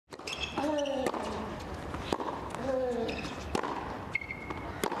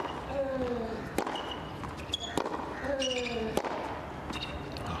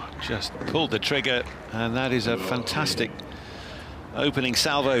just pulled the trigger, and that is a fantastic opening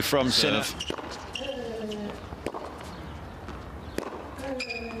salvo from Sinner.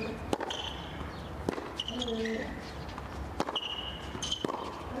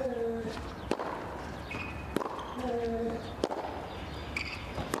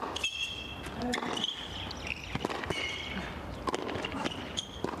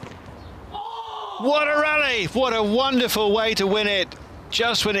 What a rally! What a wonderful way to win it.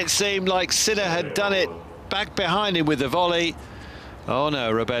 Just when it seemed like Sinner had done it, back behind him with the volley. Oh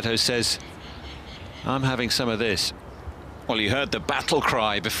no, Roberto says, I'm having some of this. Well, you heard the battle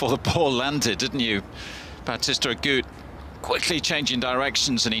cry before the ball landed, didn't you? Bautista Agut quickly changing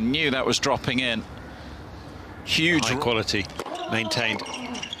directions, and he knew that was dropping in. Huge high quality maintained.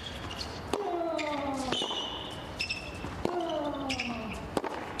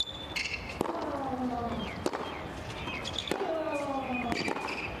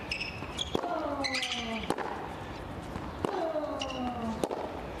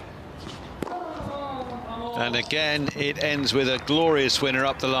 And again, it ends with a glorious winner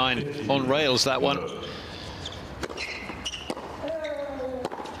up the line on rails, that one.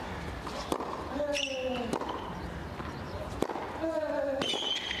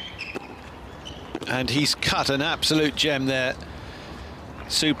 And he's cut an absolute gem there.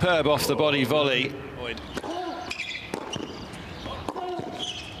 Superb off the body volley.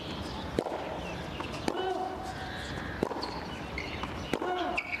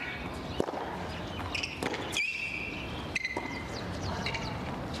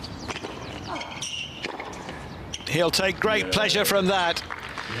 He'll take great pleasure from that.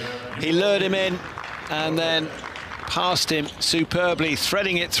 He lured him in and then passed him superbly,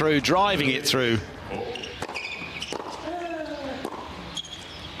 threading it through, driving it through.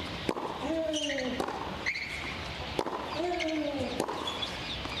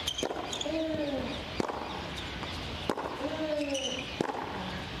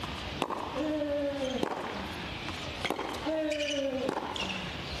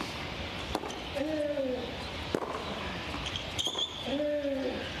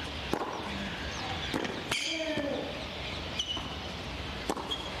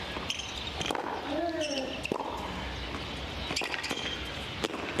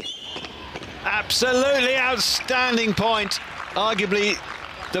 Absolutely outstanding point, arguably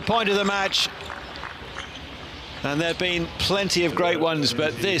the point of the match. And there have been plenty of great ones,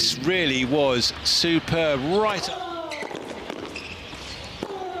 but this really was superb. Right.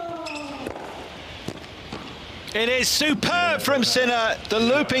 It is superb from Sinner, the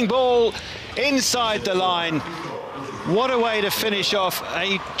looping ball inside the line. What a way to finish off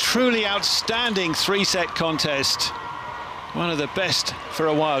a truly outstanding three-set contest. One of the best for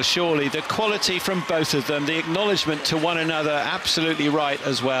a while, surely. The quality from both of them, the acknowledgement to one another, absolutely right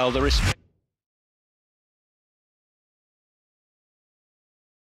as well. The respect.